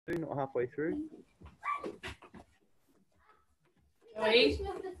not halfway through. Joey?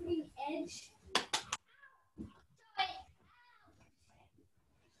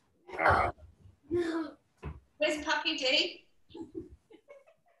 Where's Puppy D?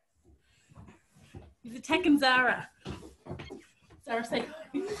 He's attacking Zara. Zara, say.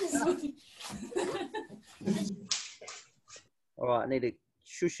 All right, I need to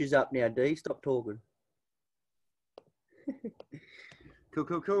shush his up now, D. Stop talking.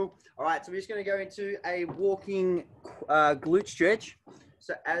 Cool. All right, so we're just going to go into a walking glute stretch.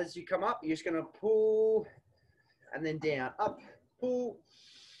 So as you come up, you're just going to pull and then down, up, pull,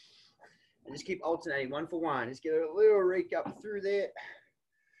 and just keep alternating one for one. Just get a little reek up through there.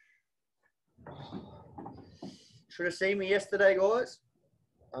 Should have seen me yesterday, guys.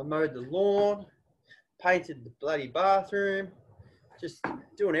 I mowed the lawn, painted the bloody bathroom, just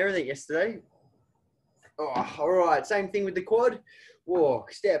doing everything yesterday. Oh, all right, same thing with the quad.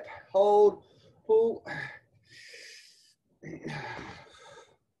 Walk, step, hold, pull.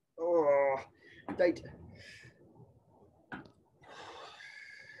 Oh, date.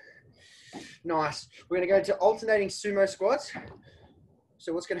 Nice. We're going to go to alternating sumo squats.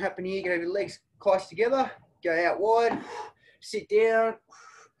 So what's going to happen here, you're going to have your legs close together, go out wide, sit down,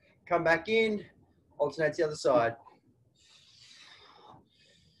 come back in, alternate the other side.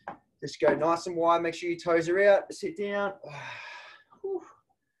 Just go nice and wide, make sure your toes are out, sit down.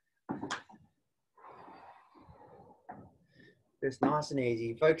 Just nice and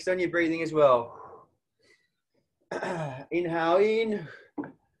easy. Focus on your breathing as well. Inhale in,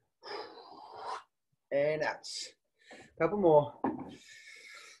 and out. Couple more.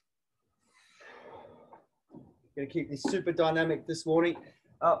 Gonna keep this super dynamic this morning.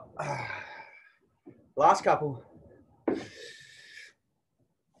 Up. Last couple.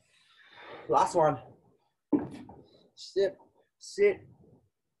 Last one. Step, sit.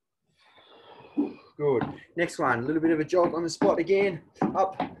 Good. Next one. A little bit of a jog on the spot again.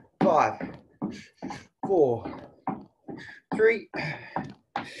 Up. 5, 4, 3,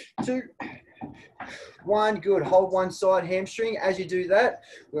 2, 1. Good. Hold one side hamstring. As you do that,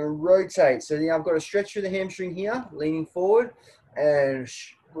 we're going to rotate. So now I've got to stretch through the hamstring here, leaning forward, and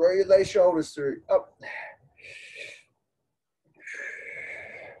roll those shoulders through. Up.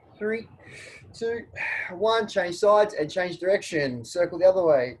 3, 2, 1. Change sides and change direction. Circle the other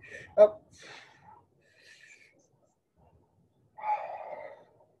way. Up.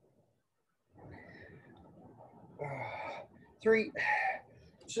 3,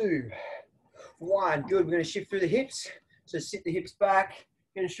 2, 1. Good. We're going to shift through the hips. So sit the hips back.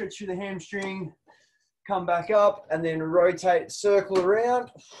 Going to stretch through the hamstring. Come back up and then rotate, circle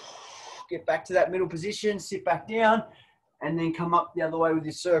around. Get back to that middle position. Sit back down and then come up the other way with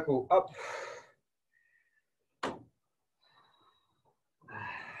your circle. Up.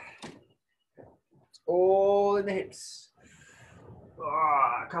 All in the hips.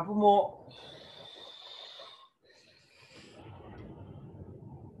 A couple more.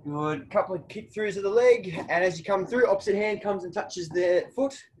 Good. Couple of kick throughs of the leg, and as you come through, opposite hand comes and touches the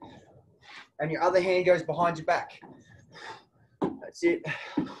foot, and your other hand goes behind your back. That's it.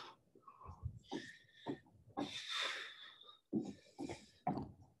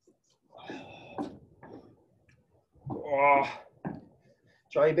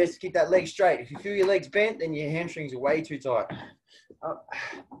 Try your best to keep that leg straight. If you feel your legs bent, then your hamstrings are way too tight. Up.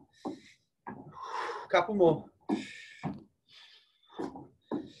 Couple more.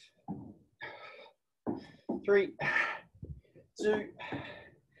 3, 2,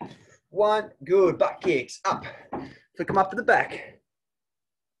 1. Good. Butt kicks. Up. Flick them up to the back.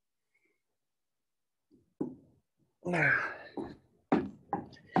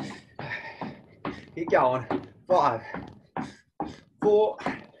 Keep going. 5, 4,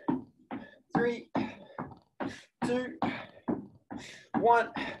 3, 2, 1.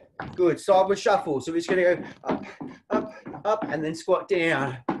 Good. Sideways shuffle. So we're just going to go up, up, up, and then squat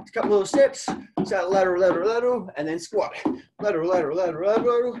down. A couple little steps. So lateral, lateral, lateral, and then squat. Lateral, lateral, lateral,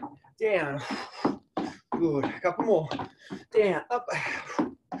 lateral, down. Good. A couple more. Down, up.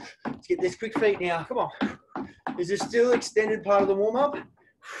 Let's get this quick feet now. Come on. Is this still extended part of the warm-up?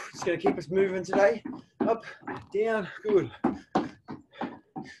 It's going to keep us moving today. Up, down. Good.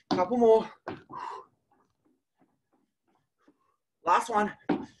 Couple more. Last one.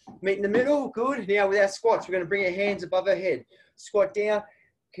 Meet in the middle. Good. Now with our squats, we're going to bring our hands above our head. Squat down.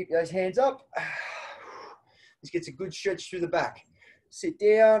 Keep those hands up. This gets a good stretch through the back. Sit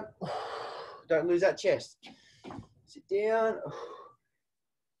down. Don't lose that chest. Sit down.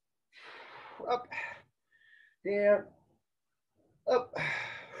 Up. Down. Up.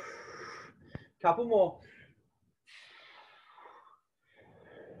 Couple more.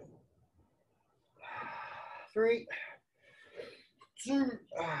 3, 2,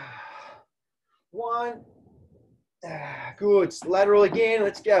 1. Good. Lateral again.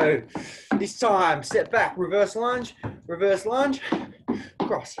 Let's go. This time, step back, reverse lunge,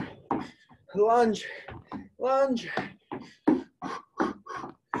 cross, lunge, lunge,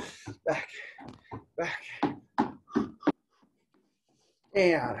 back,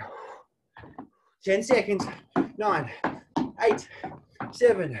 down. 10 seconds. 9, 8,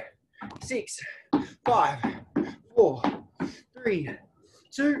 7, 6, 5, 4, 3,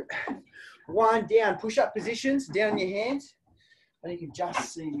 2, 1. Down. Push-up positions. Down your hands. And you can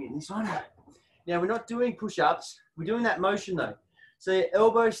just see me in this one. Now, we're not doing push-ups. We're doing that motion, though. So your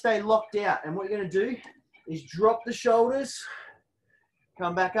elbows stay locked out. And what you're going to do is drop the shoulders,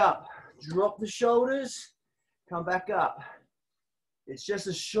 come back up. Drop the shoulders, come back up. It's just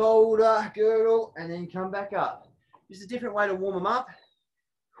a shoulder girdle and then come back up. Just a different way to warm them up.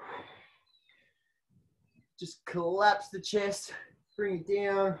 Just collapse the chest, bring it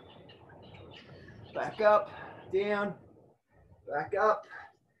down, back up, down, back up.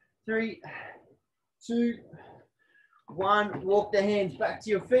 3, 2, 1. Walk the hands back to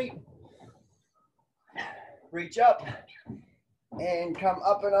your feet. Reach up and come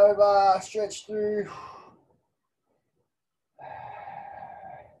up and over, stretch through.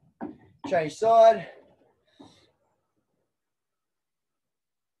 Change side.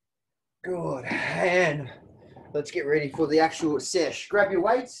 Good. And let's get ready for the actual sesh. Grab your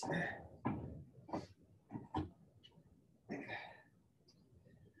weights.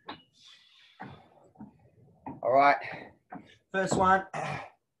 All right. First one.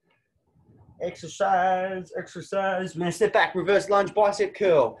 Exercise. We're going to step back, reverse lunge, bicep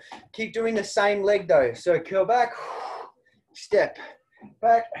curl. Keep doing the same leg though. So curl back, step,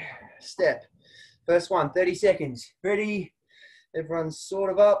 back, step. First one, 30 seconds. Ready? Everyone's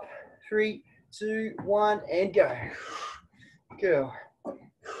sort of up. 3, 2, 1, and go. Curl.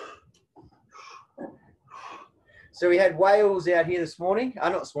 So we had whales out here this morning.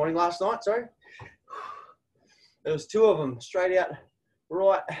 Not this morning, last night, sorry. There was 2 of them straight out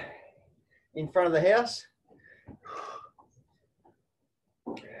right in front of the house.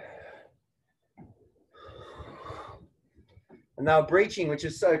 And they were breaching, which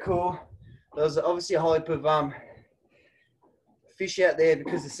is so cool. There was obviously a whole heap of fish out there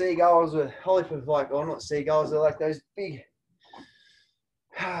because the seagulls were a whole heap of not seagulls, they're like those big,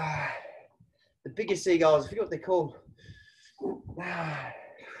 the biggest seagulls, I forget what they're called. But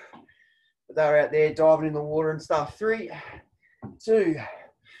they were out there diving in the water and stuff. 3, 2,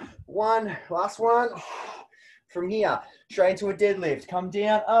 1, last one. From here, straight into a deadlift. Come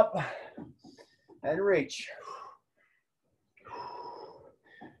down, up, and reach.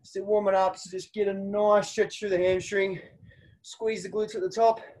 Still warming up, so just get a nice stretch through the hamstring. Squeeze the glutes at the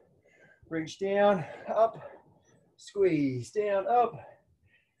top. Reach down, up, squeeze, down, up.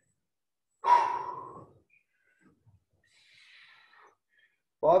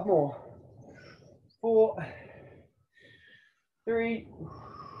 5 more. 4, 3,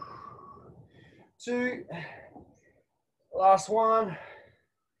 2, last one.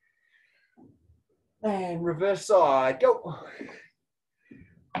 And reverse side, go.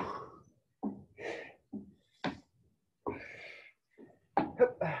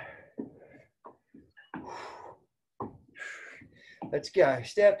 Let's go.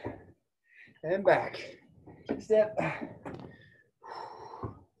 Step and back. Step.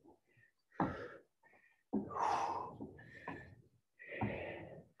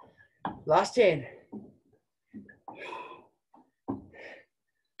 Last 10.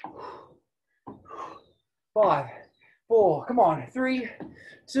 5, 4, come on. 3,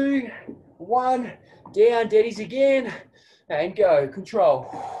 2, 1. Down, daddies again. And go.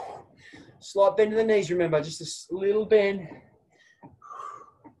 Control. Slight bend in the knees, remember. Just a little bend.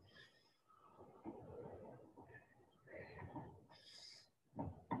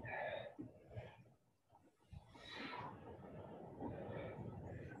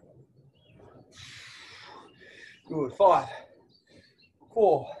 Good. 5,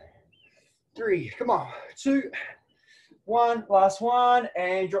 4, 3, come on. 2, 1, last one,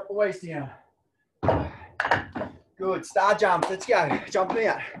 and drop the waist down. Good. Star jump. Let's go. Jump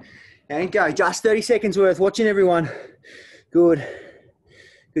out. And go. Just 30 seconds worth. Watching everyone. Good.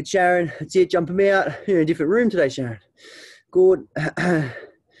 Good, Sharon. That's it. Jump them out. You're in a different room today, Sharon. Good.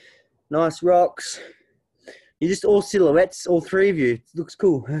 Nice rocks. You're just all silhouettes, all 3 of you. It looks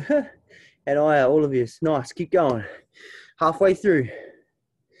cool. And all of you. Nice. Keep going. Halfway through.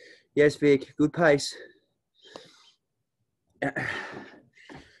 Yes, Vic. Good pace.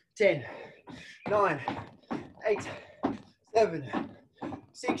 10, 9, 8, 7,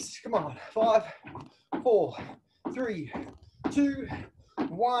 6. Come on. 5, 4, 3, 2,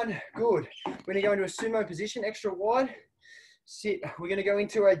 1. Good. We're gonna go into a sumo position, extra wide. Sit. We're gonna go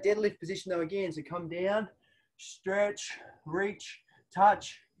into a deadlift position though again. So come down, stretch, reach,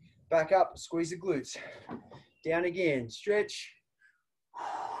 touch, back up, squeeze the glutes. Down again, stretch,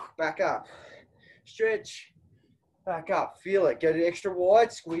 back up, stretch, back up. Feel it. Go to extra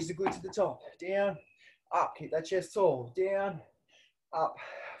wide, squeeze the glutes at the top. Down, up, keep that chest tall. Down, up.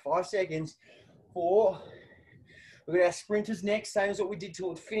 5 seconds. 4. We're gonna have sprinters next, same as what we did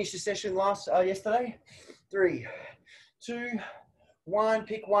to finish the session yesterday. 3, 2, 1.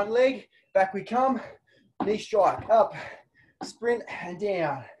 Pick one leg. Back we come. Knee strike. Up. Sprint and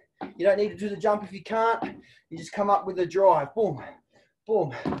down. You don't need to do the jump if you can't. You just come up with a drive. Boom,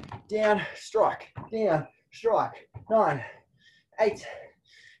 boom. Down, strike. Down, strike. 9, 8,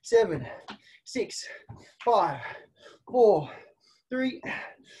 7, 6, 5, 4, 3,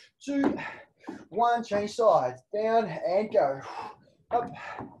 2, 1. Change sides. Down and go. Up.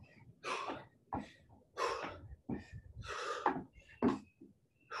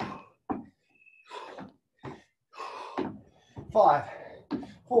 5,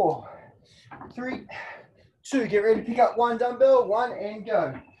 4, 3, 2. Get ready to pick up one dumbbell. 1 and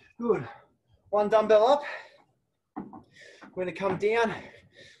go. Good. One dumbbell up. We're going to come down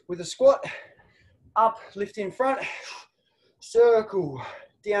with a squat. Up, lift in front. Circle.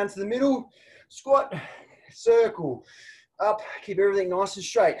 Down to the middle. Squat. Circle. Up. Keep everything nice and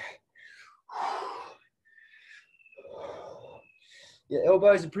straight. Your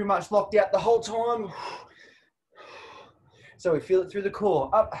elbows are pretty much locked out the whole time. So we feel it through the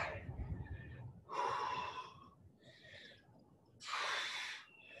core. Up.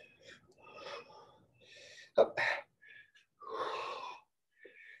 Up.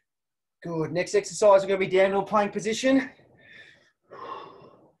 Good. Next exercise, we're going to be down to a plank position.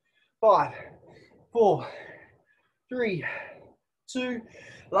 5, 4, 3, 2.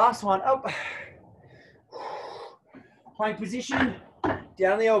 Last one. Up. Plank position.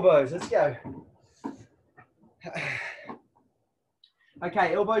 Down the elbows. Let's go.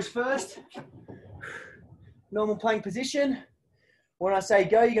 Okay, elbows first. Normal plank position. When I say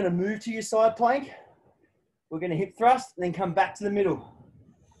go, you're going to move to your side plank. We're going to hip thrust and then come back to the middle.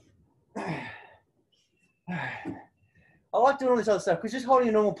 I like doing all this other stuff because just holding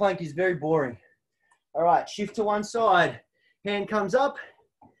a normal plank is very boring. All right, shift to one side. Hand comes up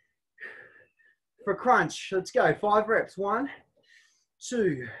for crunch. Let's go. 5 reps. 1,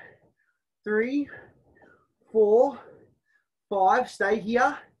 2, 3, 4, 5. Stay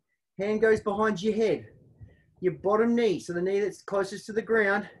here. Hand goes behind your head. Your bottom knee, so the knee that's closest to the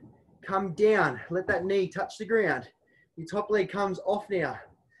ground, come down. Let that knee touch the ground. Your top leg comes off now.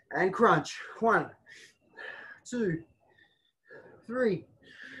 And crunch. 1, 2, 3,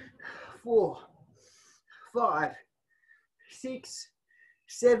 4, 5, 6,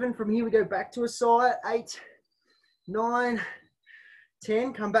 7. From here we go back to a side. 8, 9,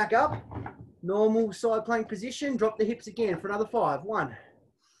 10. Come back up. Normal side plank position. Drop the hips again for another 5. 1,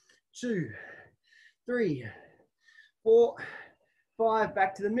 2, 3, 4, 5.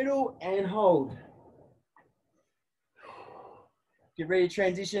 Back to the middle and hold. Get ready to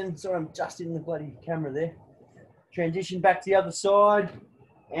transition. Sorry, I'm just in the bloody camera there. Transition back to the other side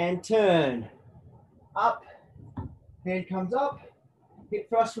and turn. Up. Hand comes up. Hip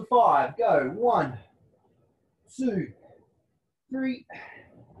thrust for 5. Go. 1, 2, 3,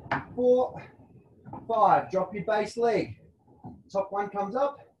 4, 5. Drop your base leg. Top one comes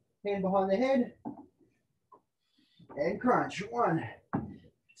up. Hand behind the head. And crunch. 1,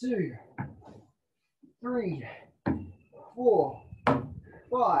 2, 3, 4,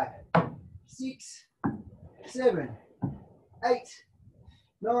 5, 6, 7, 8,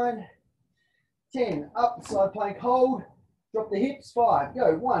 9, 10. Up, side plank, hold. Drop the hips. 5.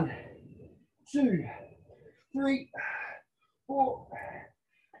 Go. 1, 2, 3, 4,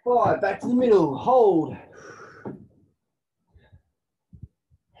 5. Back to the middle. Hold.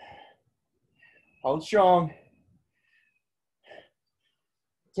 Hold strong.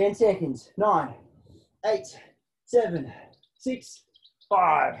 10 seconds. 9, 8, 7, 6,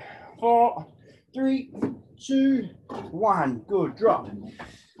 5, 4, 3, 2, 1. Good. Drop.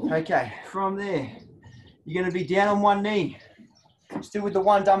 Okay. From there, you're going to be down on one knee. Still with the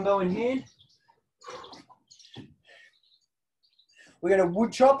one dumbbell in hand. We're going to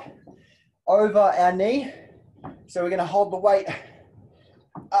wood chop over our knee. So we're going to hold the weight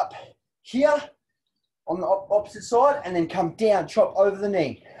up here on the opposite side and then come down, chop over the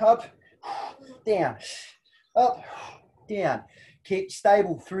knee. Up, down, up, down. Keep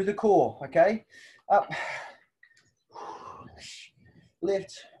stable through the core, okay? Up,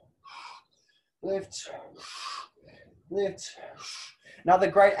 lift, lift, lift. Another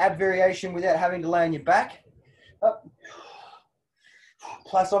great ab variation without having to lay on your back. Up.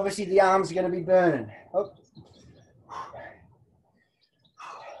 Plus, obviously, the arms are going to be burning. Up.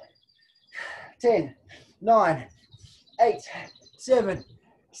 10, 9, 8, 7,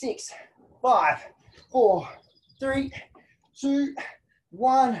 6, 5, 4, 3, 2,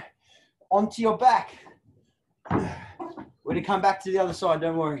 1. Onto your back. We're going to come back to the other side,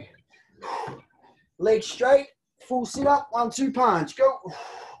 don't worry. Legs straight, full sit up, 1, 2 punch. Go.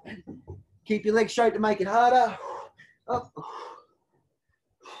 Keep your legs straight to make it harder. Up.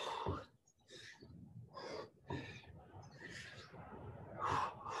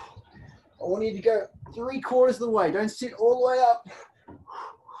 I want you to go 3/4 of the way. Don't sit all the way up.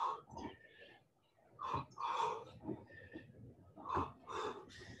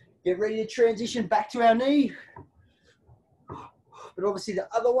 Get ready to transition back to our knee. But obviously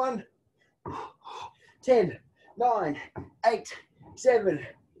the other one. 10, 9, 8, 7,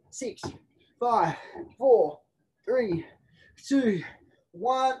 6, 5, 4, 3, 2,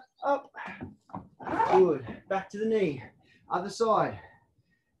 1. Up. Good. Back to the knee. Other side.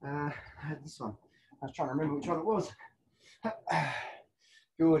 This one. I was trying to remember which one it was.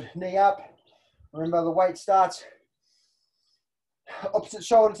 Good. Knee up. Remember the weight starts opposite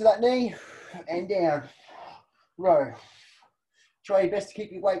shoulder to that knee and down. Row. Try your best to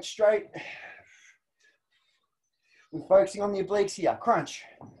keep your weight straight. We're focusing on the obliques here. Crunch.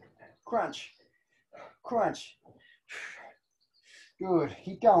 Crunch. Crunch. Good.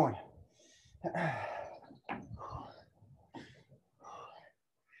 Keep going.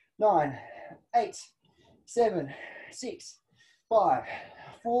 9, 8, 7, 6, 5,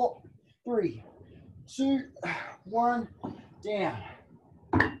 4, 3, 2, 1. Down.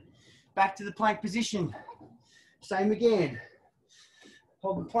 Back to the plank position. Same again.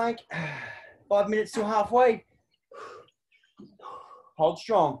 Hold the plank. 5 minutes to halfway. Hold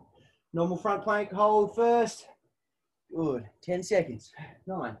strong. Normal front plank. Hold first. Good. 10 seconds.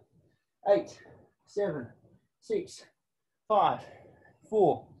 9, 8, 7, 6, 5,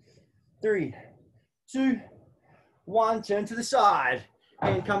 4, 3, 2, 1. Turn to the side.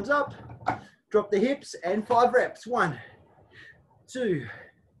 Hand comes up. Drop the hips and 5 reps. 1, 2,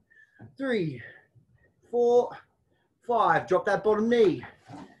 3, 4, 5. Drop that bottom knee.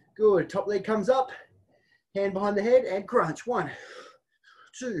 Good. Top leg comes up. Hand behind the head and crunch. 1,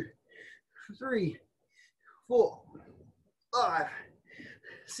 2, 3, 4, 5,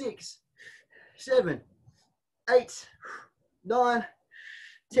 6, 7, 8, 9,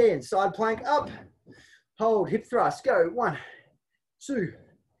 10. Side plank up. Hold. Hip thrust. Go. 1, 2,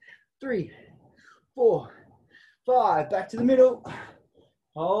 3, 4, 5. Back to the middle.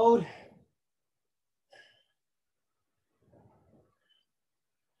 Hold.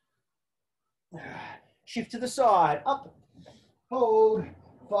 Shift to the side. Up. Hold.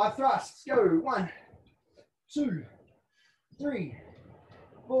 5 thrusts. Go. 1, 2, 3,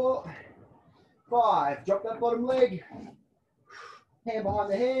 4, 5. Drop that bottom leg. Hand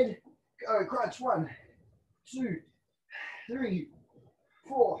behind the head. Go. Crunch. 1, 2, 3,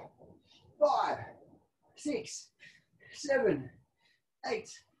 4, 5, 6, 7, 8,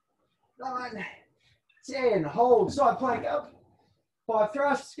 9, 10. Hold. Side plank up. 5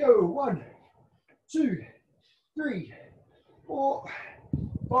 thrusts. Go. 1, 2, 3, 4,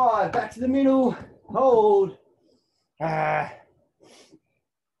 5. Back to the middle. Hold.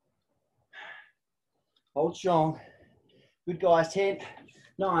 Hold strong. Good guys. 10,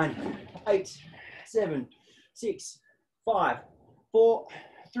 9, 8, 7, 6, 5, 4,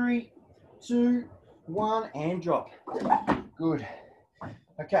 3, 2, 1, and drop. Good.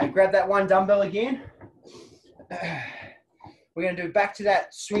 Okay, grab that one dumbbell again. We're going to do back to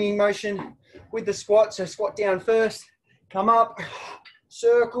that swinging motion with the squat. So squat down first, come up,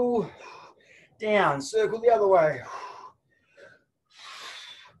 circle, down, circle the other way.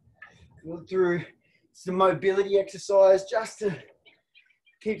 Go through some mobility exercise just to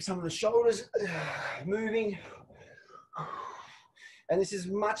keep some of the shoulders moving. And this is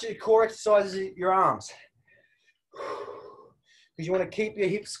much a core exercise as your arms. Because you want to keep your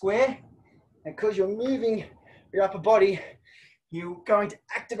hips square. And because you're moving your upper body, you're going to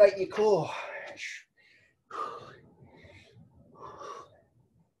activate your core.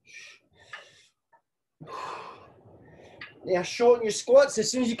 Now shorten your squats.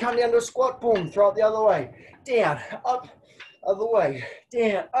 As soon as you come down to a squat, boom, throw it the other way. Down, up, other way.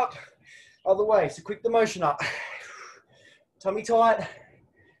 Down, up, other way. So quick the motion up. Tummy tight.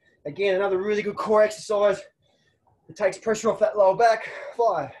 Again, another really good core exercise. It takes pressure off that lower back.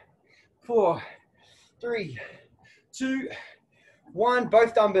 5, 4, 3, 2, 1.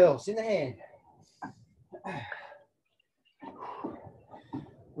 Both dumbbells in the hand.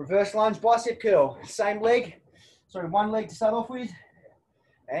 Reverse lunge, bicep curl. Same leg. Sorry, one leg to start off with.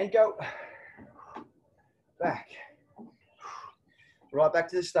 And go. Back. Right back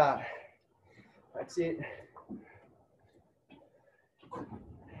to the start. That's it.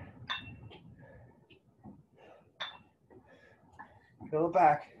 Curl it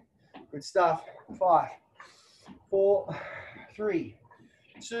back. Good stuff. 5, 4, 3,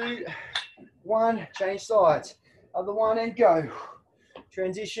 2, 1. Change sides. Other one and go.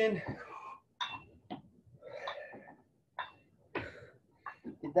 Transition.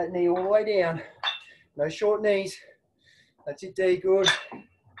 Get that knee all the way down. No short knees. That's it, D. Good.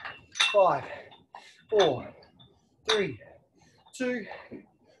 5, 4, 3, 2,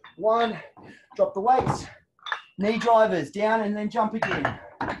 1. Drop the weights. Knee drivers down and then jump again.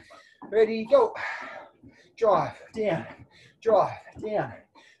 Ready, go. Drive, down, drive, down,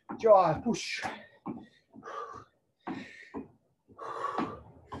 drive, push.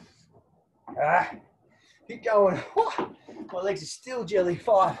 Keep going. My legs are still jelly.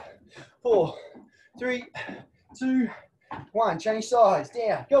 5, 4, 3, 2, 1. Change sides.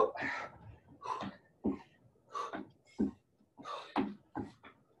 Down. Go.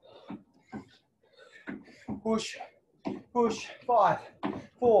 Push. Push. 5,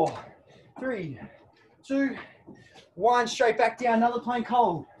 4, 3, 2, 1. Straight back down. Another plank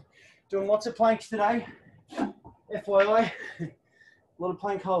hold. Doing lots of planks today. FYI. A lot of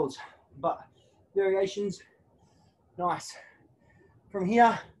plank holds. But variations. Nice. From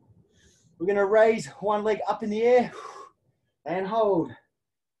here, we're going to raise one leg up in the air and hold.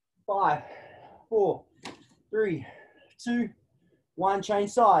 5, 4, 3, 2, 1. Change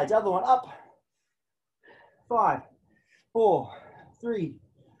sides. Other one up. 5, 4, 3,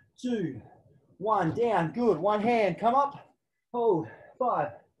 2, 1. Down. Good. One hand. Come up. Hold. 5,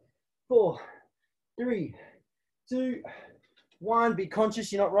 4, 3, 2, 1. Be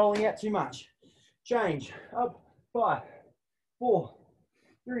conscious you're not rolling out too much. Change. Up. 5, 4,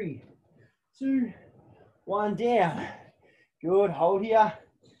 3, 2, 1. Down. Good. Hold here.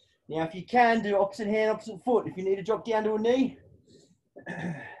 Now, if you can, do opposite hand, opposite foot. If you need to drop down to a knee,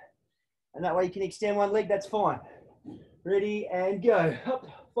 and that way you can extend one leg, that's fine. Ready, and go. Up.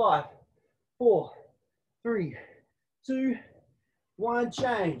 5, 4, 3, 2, 1.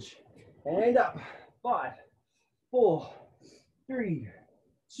 Change. And up. 5, 4, 3,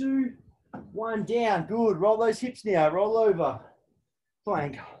 2, 1. Down. Good. Roll those hips now. Roll over.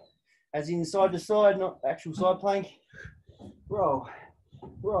 Plank. As in side to side, not actual side plank. Roll.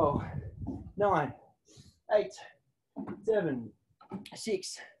 Roll. 9, 8, 7,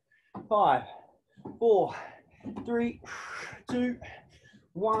 6, 5, 4, 3, 2,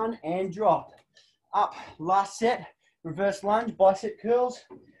 1. And drop. Up. Last set. Reverse lunge. Bicep curls.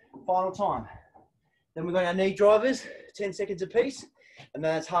 Final time. Then we've got our knee drivers. 10 seconds apiece. And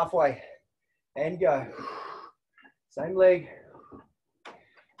then that's halfway. And go. Same leg.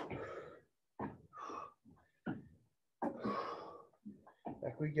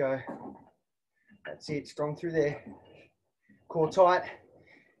 Back we go. That's it. Strong through there. Core tight.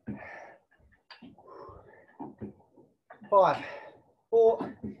 5,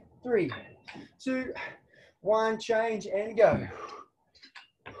 4, 3, 2, 1. Change and go.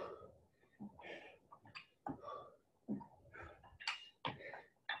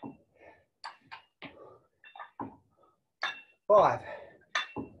 Five,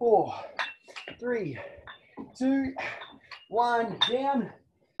 4, 3, 2, 1. Down.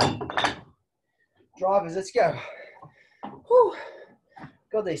 Drivers, let's go. Whew.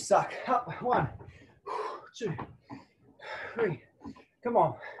 God, these suck. Up. 1, 2, 3. Come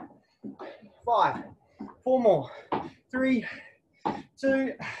on. 5, 4 more. 3,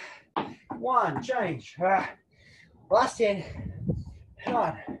 2, 1. Change. Last 10.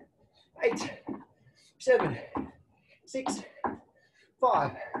 9, 8, 7, 6,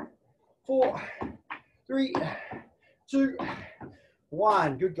 5, 4, 3, 2,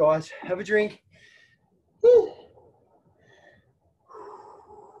 1. Good, guys. Have a drink. Woo.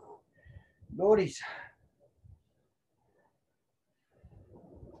 Lordies.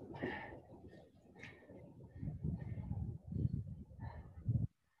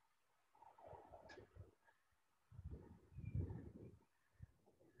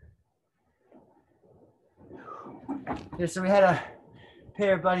 Yeah, so we had a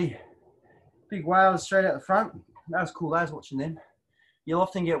pair of bloody big whales straight out the front. That was cool. I was watching them. You'll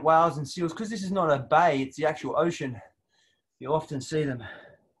often get whales and seals because this is not a bay, it's the actual ocean. You'll often see them.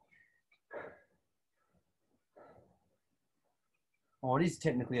 Oh, it is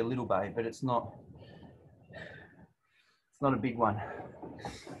technically a little bay, but it's not a big one.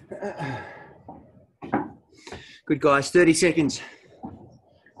 Good, guys. 30 seconds.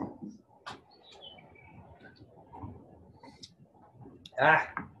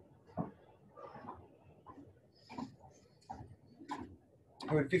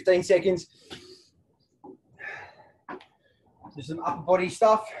 We're at 15 seconds. Do some upper body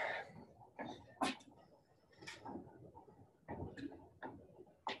stuff.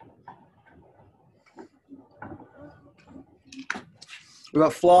 We've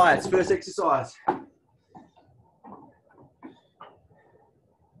got fly. It's first exercise.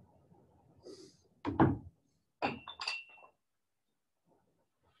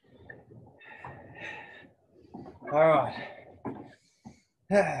 All right.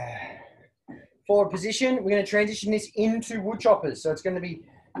 Forward position. We're going to transition this into wood choppers. So it's going to be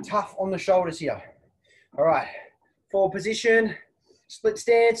tough on the shoulders here. All right. Forward position, split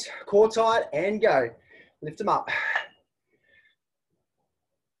stance, core tight, and go. Lift them up.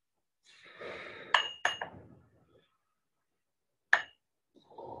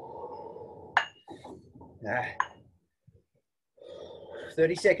 Ah.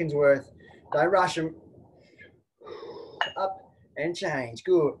 30 seconds worth. Don't rush them. Up and change.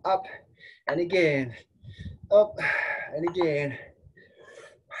 Good. Up and again. Up and again.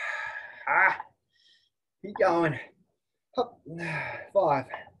 Keep going. Up. 5,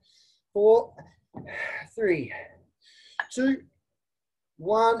 4, 3, 2,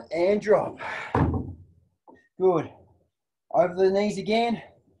 1, and drop. Good. Over the knees again.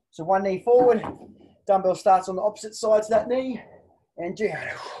 So one knee forward. Dumbbell starts on the opposite side to that knee. And down.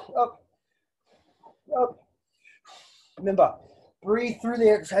 Up. Up. Remember, breathe through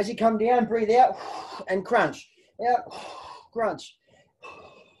there. As you come down, breathe out and crunch. Out, crunch.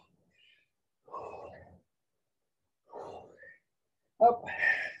 Up,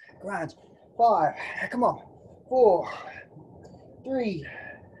 crunch. 5, come on. 4, 3,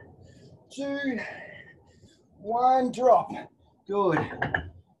 2, 1, drop. Good.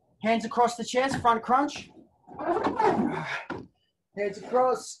 Hands across the chest, front crunch. Hands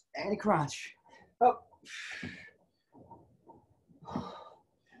across and crunch. Up.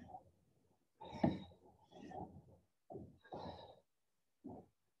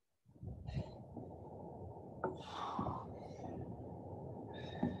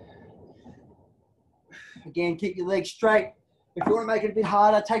 Again, keep your legs straight. If you want to make it a bit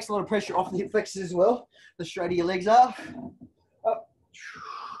harder, it takes a lot of pressure off the hip flexors as well. The straighter your legs are. Up.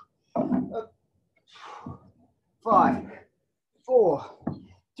 Up. 5, 4,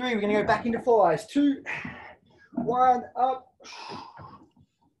 3. We're going to go back into flies. 2, 1, up.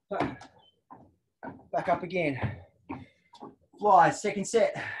 Back up again. Flies, second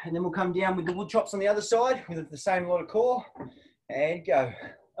set. And then we'll come down with the wood chops on the other side with the same lot of core. And go.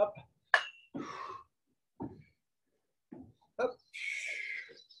 Up. Up.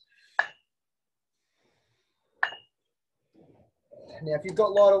 Now, if you've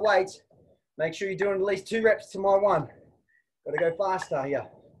got lighter weights, make sure you're doing at least 2 reps to my 1. Got to go faster here.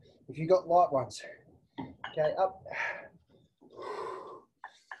 If you've got light ones. Okay, up.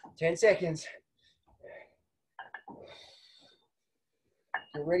 10 seconds.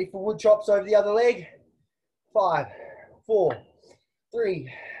 Get ready for wood chops over the other leg. 5, 4,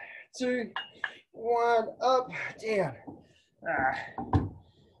 3, 2, 1, up, down.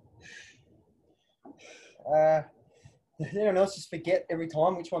 Does anyone else just forget every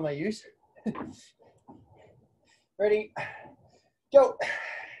time which one they use? Ready, go.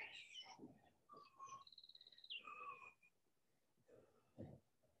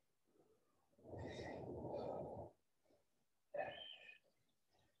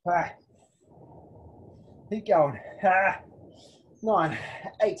 Keep going. 9,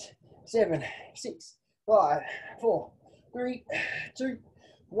 8, 7, 6, 5, 4, 3, 2,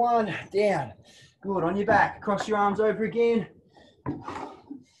 1, down. Good, on your back. Cross your arms over again.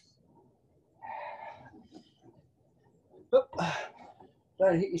 Up.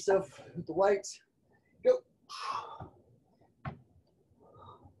 Don't hit yourself with the weights. Go.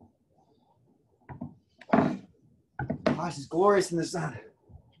 Oh, this is glorious in the sun.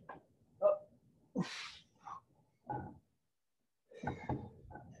 Up.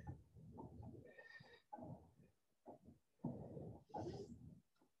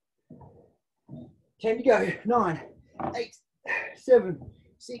 10 to go. 9, 8, 7,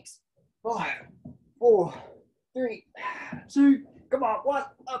 6, 5, 4, 3, 2. Come on, 1.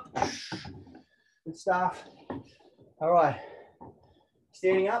 Up. Good stuff. All right.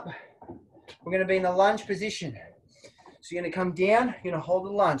 Standing up. We're going to be in the lunge position. So you're going to come down. You're going to hold the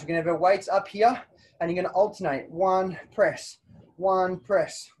lunge. We're going to have our weights up here, and you're going to alternate. 1 press, 1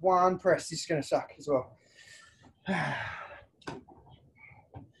 press, 1 press. This is going to suck as well.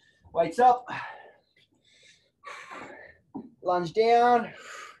 Weights up. lunge down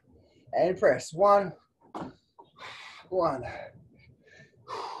and press. 1, 1,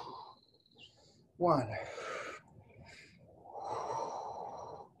 1.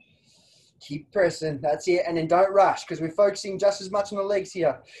 Keep pressing, that's it, and then don't rush because we're focusing just as much on the legs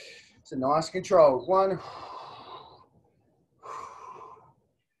here. So nice control. 1.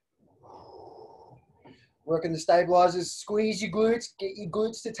 Working the stabilizers, squeeze your glutes, get your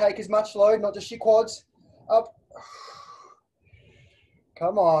glutes to take as much load, not just your quads. Up.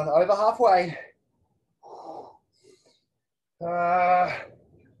 Come on, over halfway.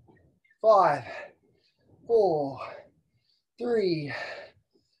 5, 4, 3,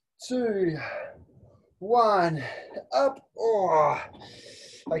 2, 1. Up. Oh.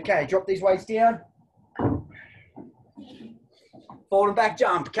 Okay, drop these weights down. Forward and back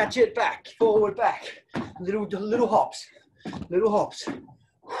jump, catch it back, forward, back. Little hops, little hops.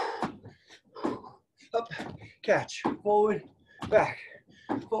 Up, catch, forward, back,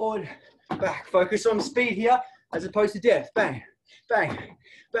 forward, back. Focus on speed here as opposed to depth. Bang, bang,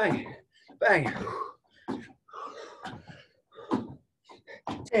 bang, bang.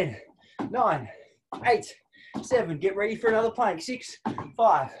 10, 9, 8, 7. Get ready for another plank. 6,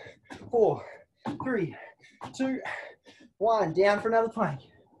 5, 4, 3, 2, 1. Down for another plank.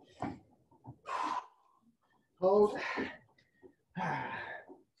 Hold.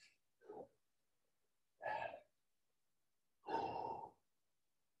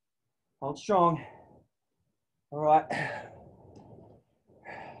 Hold strong. All right.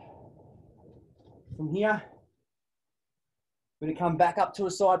 From here, we're going to come back up to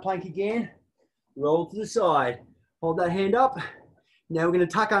a side plank again. Roll to the side. Hold that hand up. Now we're going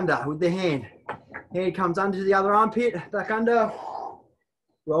to tuck under with the hand. Hand comes under the other armpit, back under.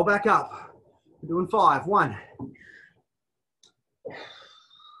 Roll back up. We're doing 5. 1,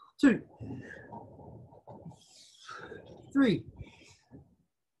 2, 3,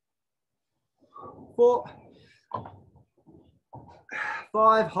 4,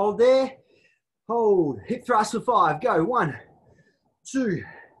 5. Hold there. Hold. Hip thrust for 5. Go. 1, 2,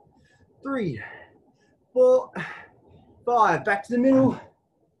 3, 4, 5. Back to the middle.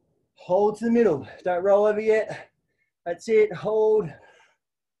 Hold to the middle. Don't roll over yet. That's it. Hold.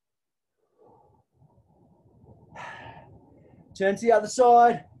 Turn to the other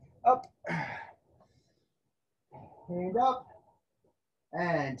side. Up. Hand up.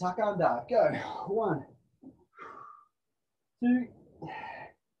 And tuck under. Go. 1, 2,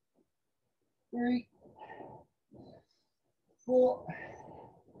 3, 4,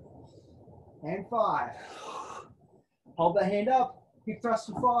 and 5. Hold that hand up. Hip thrust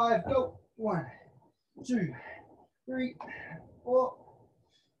for 5. Go. 1, 2, 3, 4,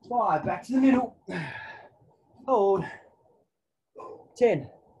 5. Back to the middle. Hold. 10,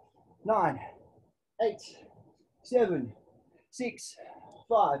 9, 8, 7, 6,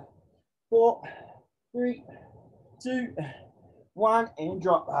 5, 4, 3, 2, 1, and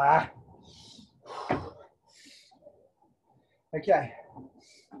drop. Okay.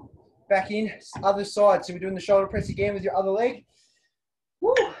 Back in, other side. So we're doing the shoulder press again with your other leg.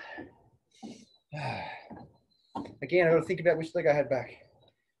 Woo. Again, I've got to think about which leg I had back.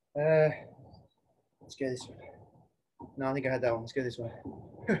 Let's go this one. No, I think I had that one. Let's go this one.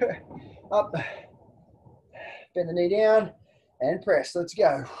 Up. Bend the knee down and press. Let's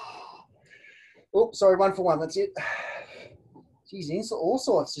go. Oh, sorry, 1 for 1. That's it. Geez, all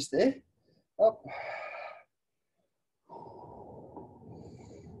sorts just there. Up.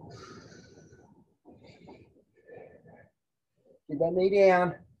 Get that knee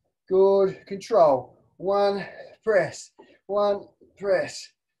down. Good. Control. 1, press. 1, press.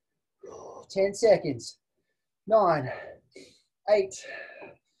 10 seconds. 9, 8,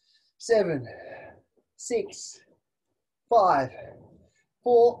 7, 6, 5,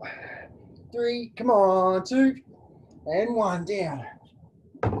 4, 3, come on, 2, and 1, down.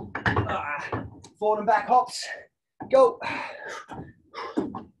 Forward and back hops. Go.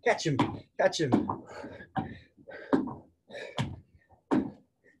 Catch him, catch him.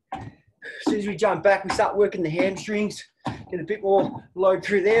 As soon as we jump back, we start working the hamstrings, get a bit more load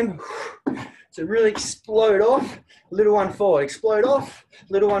through them. So really explode off, little one forward, explode off,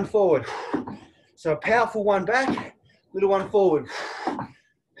 little one forward. So a powerful one back, little one forward.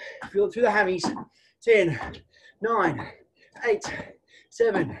 Feel it through the hammies. 10, 9, 8,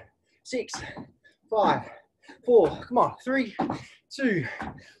 7, 6, 5, 4, come on, 3, 2,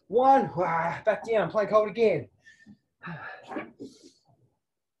 1. Back down, plank hold again.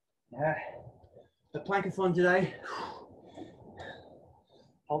 The plankathon today.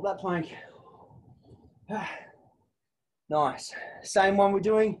 Hold that plank. Nice. Same one we're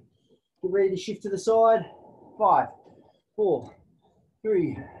doing. Get ready to shift to the side. 5, 4,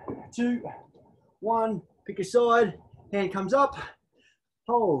 3, 2, 1. Pick a side, hand comes up,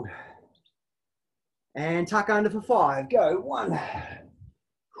 hold, and tuck under for 5. Go, 1,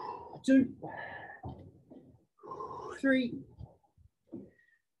 2, 3,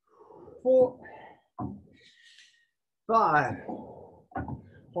 4, 5.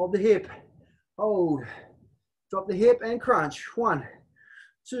 Hold the hip, hold, drop the hip and crunch. 1,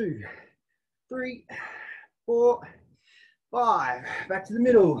 2, 3, 4, 5. Back to the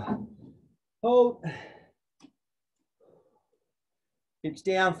middle. Hold. Hips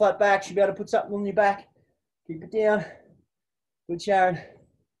down, flat back. Should be able to put something on your back. Keep it down. Good, Sharon.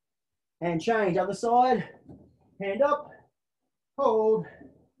 And change. Other side. Hand up. Hold.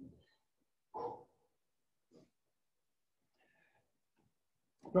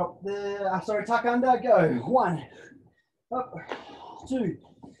 Drop the, tuck under. Go. 1. Up. 2.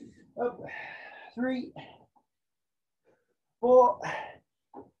 Up. 3. 4.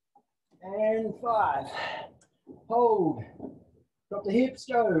 And 5. Hold. Drop the hips.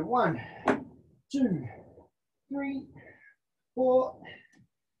 Go. 1, 2, 3, 4,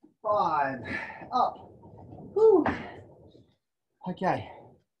 5. Up. Whew. Okay.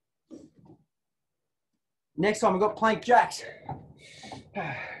 Next time we've got plank jacks.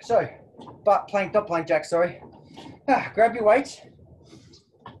 So, not plank jacks, sorry. Grab your weights.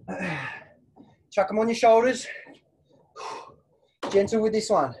 Chuck them on your shoulders. Gentle with this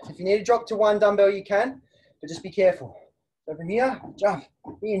one. If you need to drop to 1 dumbbell, you can, but just be careful. So from here, jump,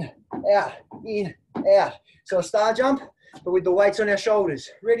 in, out, in, out. So a star jump, but with the weights on our shoulders.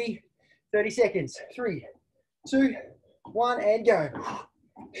 Ready? 30 seconds. 3, 2, 1, and go.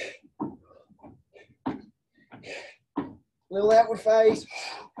 Little outward phase.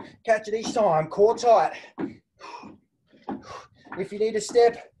 Catch it each time. Core tight. If you need a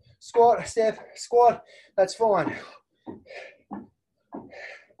step, squat, that's fine.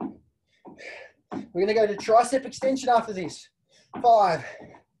 We're going to go to tricep extension after this. 5,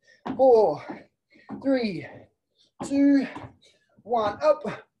 4, 3, 2, 1. Up.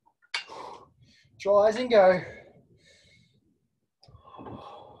 Tries and go.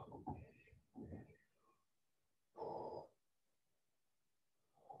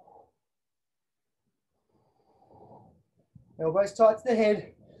 Elbows tight to the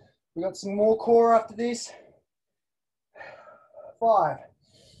head. We've got some more core after this. 5,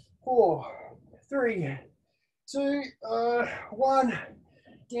 4, 3, 2, 1.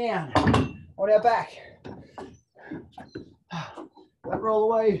 Down. On our back. Let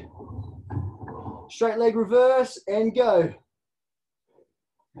roll away. Straight leg reverse and go.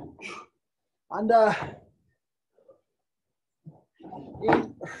 Under.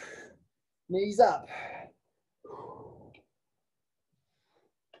 In. Knees up.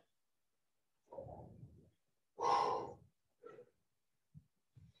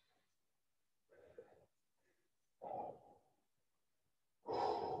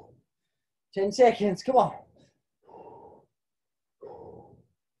 Ten seconds, come on.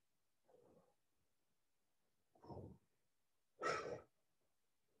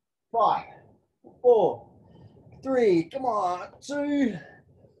 5, 4, 3, come on, 2,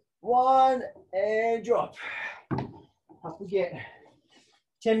 1, and drop. Up we get.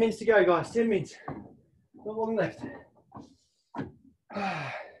 10 minutes to go, guys, 10 minutes. Not long left.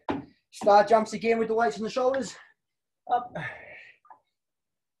 Start jumps again with the weights on the shoulders. Up.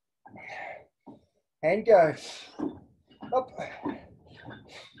 And go. Up.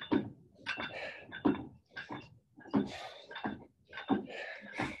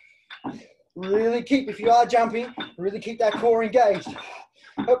 Really keep, if you are jumping, really keep that core engaged.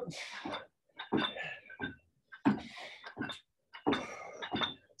 Up.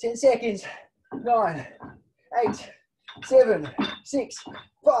 10 seconds. 9, 8, 7, 6,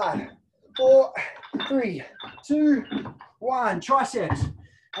 5, 4, 3, 2, 1. Triceps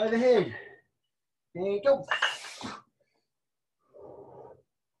overhead. And go.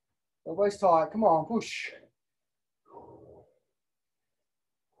 Elbows tight. Come on, push.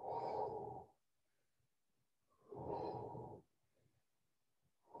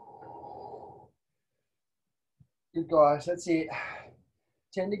 Good, guys. That's it.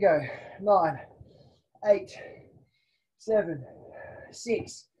 10 to go. 9, 8, 7,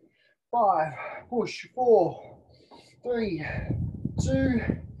 6, 5. Push. 4, 3, 2,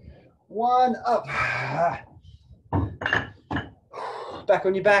 1. Up. Back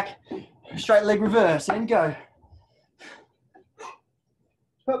on your back. Straight leg reverse and go.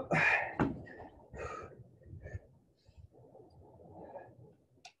 Up.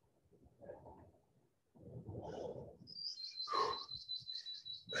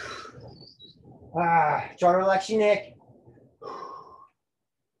 Try to relax your neck.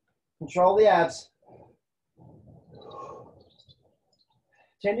 Control the abs.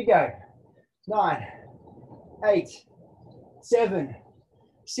 10 to go. 9, 8, 7,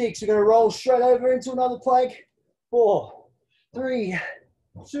 6. We're going to roll straight over into another plank. 4, 3,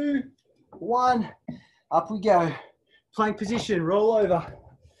 2, 1. Up we go. Plank position, roll over.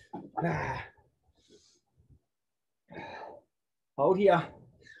 Hold here.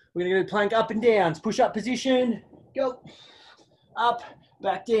 We're going to go plank up and down. Push up position. Go. Up,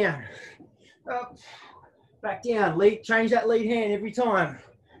 back down. Up, back down. Lead, change that lead hand every time.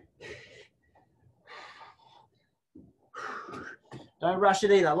 Don't rush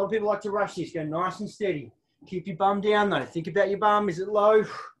it either. A lot of people like to rush this. Go nice and steady. Keep your bum down though. Think about your bum. Is it low?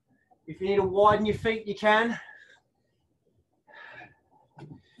 If you need to widen your feet, you can.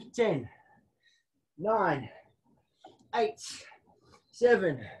 10, 9, 8,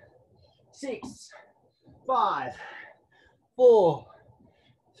 7, 6, 5, 4,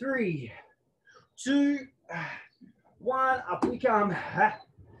 3, 2, 1. Up we come.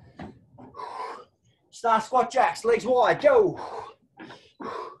 Star squat jacks, legs wide, go.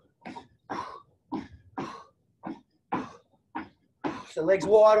 So legs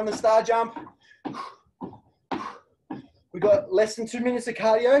wide on the star jump. We've got less than 2 minutes of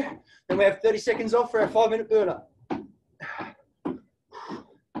cardio, then we have 30 seconds off for our 5-minute burner.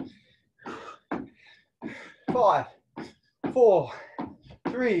 5, 4,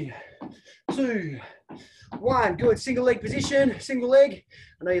 3, 2, 1. Good. Single leg position. Single leg.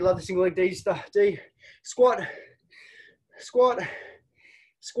 I know you love the single leg D stuff. D. Squat. Squat.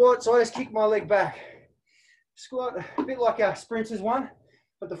 Squat. So I just kick my leg back. Squat. A bit like our sprinters one,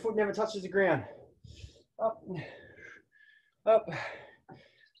 but the foot never touches the ground. Up. Up.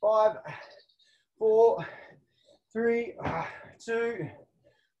 5, 4, 3, 2,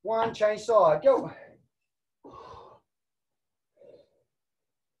 1. Change side. Go.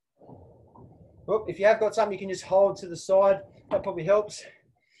 Well, if you have got something you can just hold to the side, that probably helps.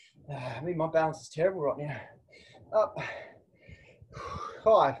 I mean, my balance is terrible right now. Up.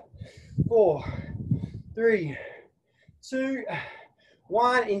 5, 4, 3, 2,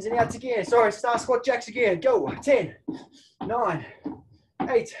 1. Ins and outs again. Sorry, star squat jacks again. Go. 10, 9,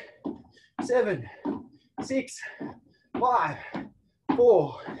 8, 7, 6, 5,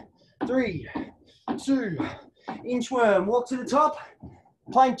 4, 3, 2. Inchworm. Walk to the top.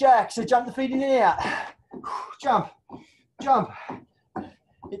 Plank jack, so jump the feet in and out. Jump, jump.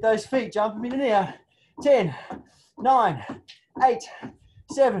 Hit those feet, jump them in and out. 10, 9, 8,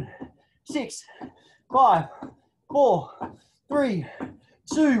 7, 6, 5, 4, 3,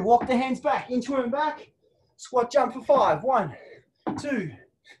 2. Walk the hands back, inchworm back. Squat jump for 5. 1, 2,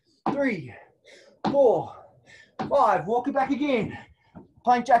 3, 4, 5. Walk it back again.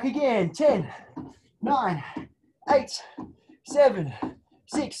 Plank jack again. 10, 9, 8, 7,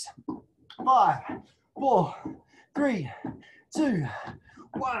 6, 5, 4, 3, 2,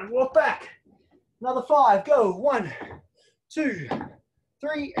 1. Walk back. Another 5. Go. 1, 2,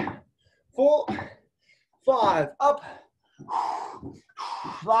 3, 4, 5. Up.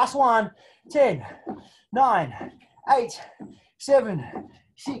 Last one. 10, 9, 8, 7,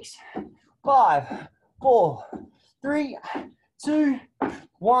 6, 5, 4, 3, 2,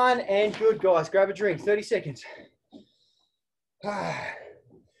 1. And good, guys. Grab a drink. 30 seconds.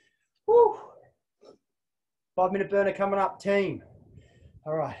 Woo. 5-minute burner coming up, team.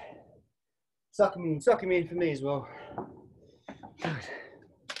 All right. Suck them in for me as well. Good.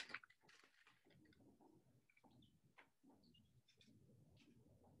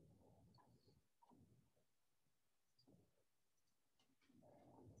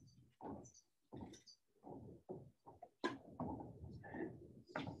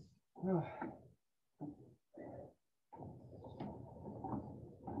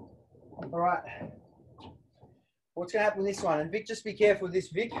 All right. What's going to happen with this one? And Vic, just be careful with this,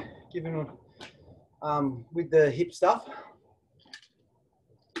 Vic, given with the hip stuff.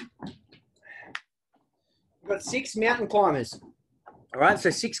 We've got 6 mountain climbers. All right, so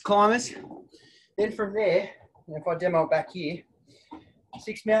 6 climbers. Then from there, if I demo it back here,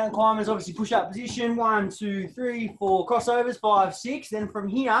 6 mountain climbers, obviously push up position. 1, 2, 3, 4 crossovers, 5, 6. Then from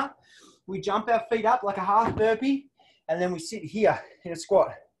here, we jump our feet up like a half burpee, and then we sit here in a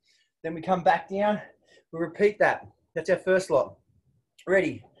squat. Then we come back down. We repeat that. That's our first lot.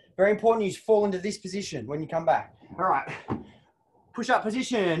 Ready. Very important you fall into this position when you come back. All right. Push up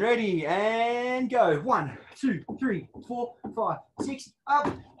position. Ready. And go. 1, 2, 3, 4, 5, 6.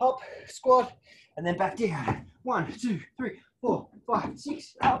 Up. Hop. Squat. And then back down. 1, 2, 3, 4, 5,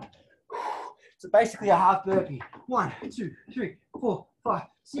 6. Up. So basically a half burpee. 1, 2, 3, 4, 5,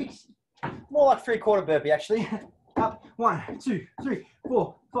 6. More like 3/4 burpee actually. Up. 1, 2, 3,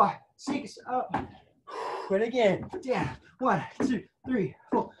 4, 5, And again, down. 1, 2, 3,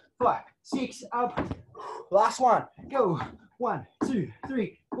 4, 5, 6, up. Last one. Go. 1, 2,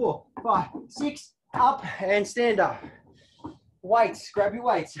 3, 4, 5, 6, up, and stand up. Weights, grab your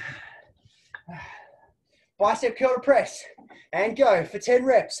weights. Bicep curl to press, and go for 10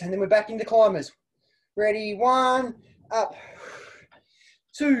 reps, and then we're back into climbers. Ready, 1, up,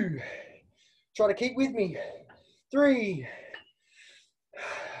 2, try to keep with me, 3,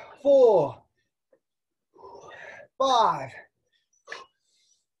 4, 5,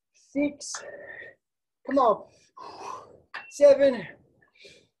 6, come on, 7,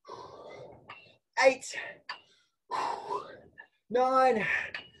 8, 9,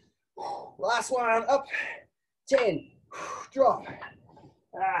 last one, up, 10, drop.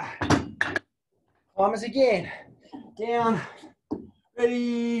 Climbers again, down,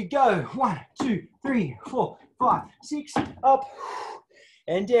 ready, go. 1, 2, 3, 4, 5, 6, up,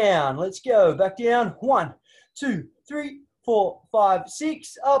 and down. Let's go, back down. 1, 2, 3, 4, 5,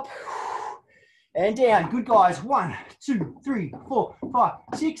 6, up, and down. Good guys, 1, 2, 3, 4, 5,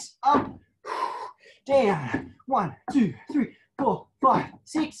 6, up, down. 1, 2, 3, 4, 5,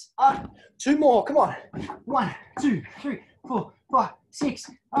 6, up. 2 more, come on. 1, 2, 3, 4, 5,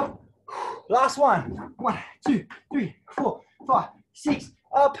 6, up. Last one. 1, 2, 3, 4, 5, 6,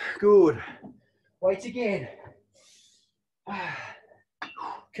 up. Good. Weights again.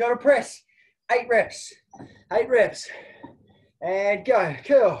 Curl to press. 8 reps. 8 reps. And go.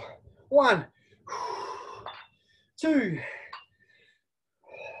 Curl. 1, 2,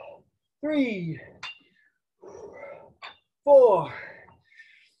 3, 4,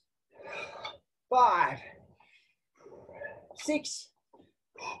 5, 6,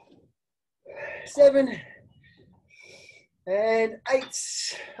 7, and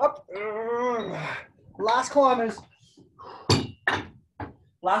 8. Up. Last climbers.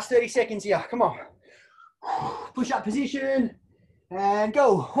 Last 30 seconds here. Come on. Push up position. And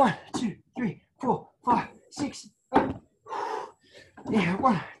go. 1, 2, 3, 4, 5, 6. Up. Yeah.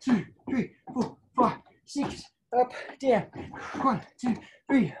 1, 2, 3, 4, 5, 6. Up. Down. 1, 2,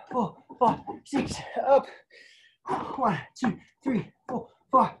 3, 4, 5, 6. Up. 1, 2, 3, 4,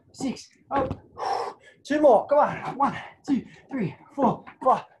 5, 6. Up. 2 more. Come on. 1, 2, 3, 4,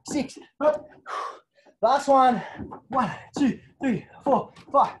 5, 6. Up. Last one. 1, 2, 3, 4,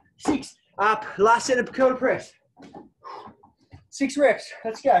 5, 6. Up. Last set of curl to press. 6 reps.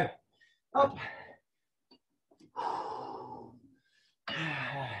 Let's go. Up.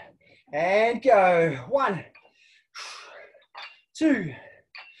 And go. 1, 2,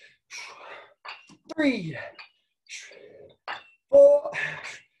 3, 4,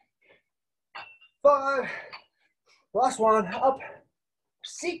 5. Last one. Up.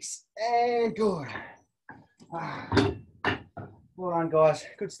 6 and good. Well done, guys.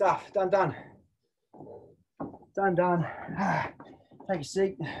 Good stuff. Done. Done. Take a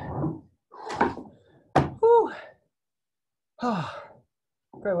seat. Whew.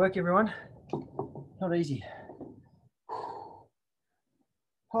 Great work, everyone. Not easy.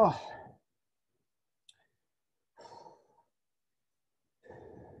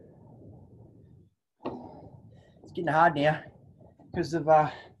 It's getting hard now because of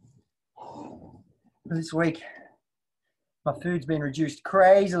this week. My food's been reduced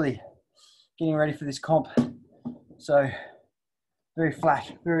crazily getting ready for this comp. So very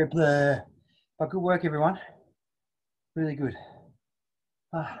flat, very blur. But good work, everyone. Really good.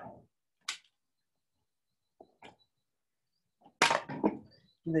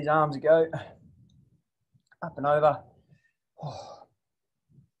 Give these arms a go. Up and over.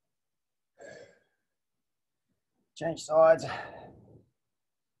 Change sides.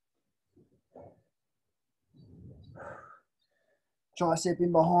 Tricep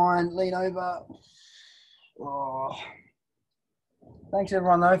in behind, lean over. Thanks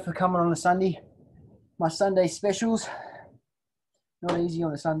everyone though for coming on a Sunday. My Sunday specials. Not easy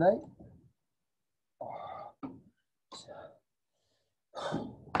on a Sunday.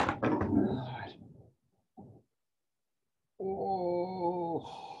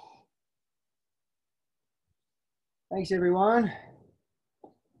 Thanks everyone.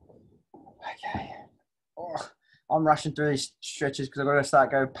 Okay. I'm rushing through these stretches because I've got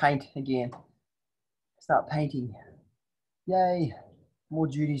to go paint again. Start painting. Yay. More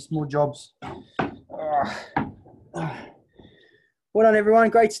duties, more jobs. Well done everyone,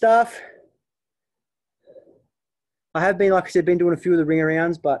 great stuff. I have been, like I said, doing a few of the ring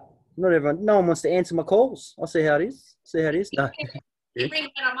arounds, but no one wants to answer my calls. I'll see how it is. No. You ring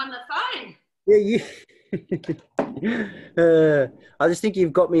when I'm on the phone. Yeah, I just think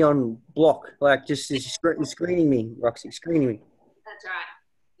you've got me on block, like just screening me, Roxy, screening me. That's right.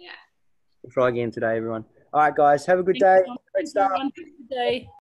 Yeah. We'll try again today, everyone. All right, guys. Have a good day. Great Thanks, start. everyone. Have a good day.